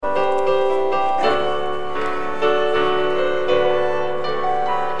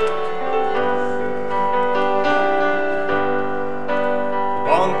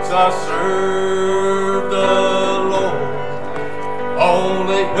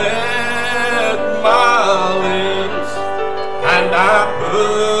with my lips, and I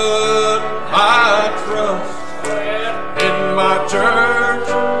put my trust in my church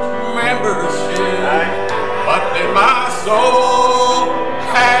membership. But then my soul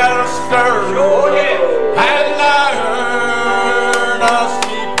had a stir, and I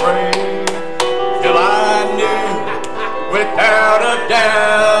earnestly prayed till I knew without a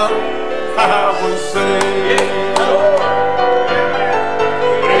doubt I was saved.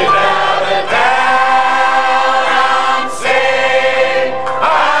 Without a doubt I'm saved.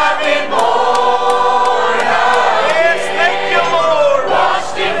 I've been born again. Yes, thank you, Lord.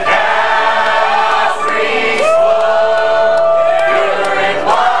 Washed in Calvary's blood, pure and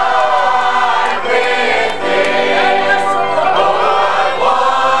white within. Though I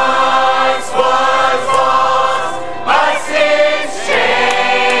once was lost, my sins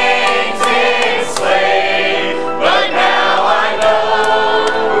chains enslaved, but now I know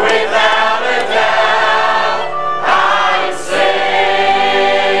without a doubt I'm saved.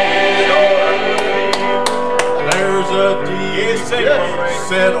 There's a deep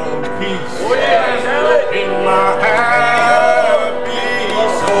settled peace in my happy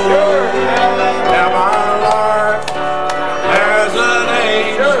soul. Now my life has an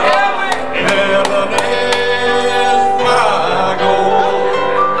angel. Heaven is my goal.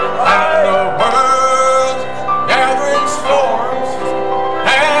 And the world's gathering storms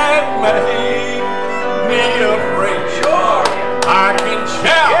have made me afraid. I can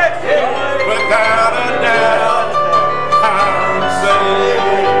shout without a doubt I'm saved.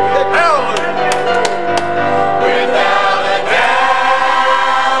 Hallelujah. Without a doubt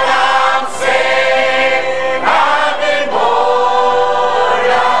I'm saved. I've been born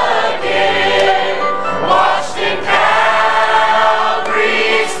again, washed in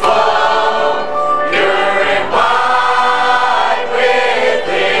Calvary's flow, pure and white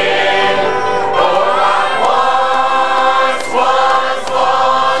within. For I once was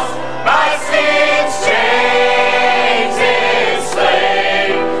lost, my sins chains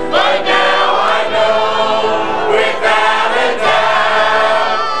enslaved, but now I know without a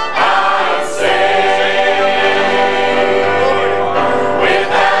doubt I'm saved.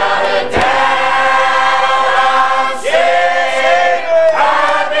 Without a doubt I'm saved.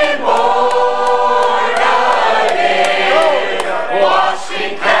 I've been born again, washed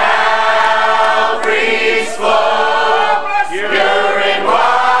in Calvary's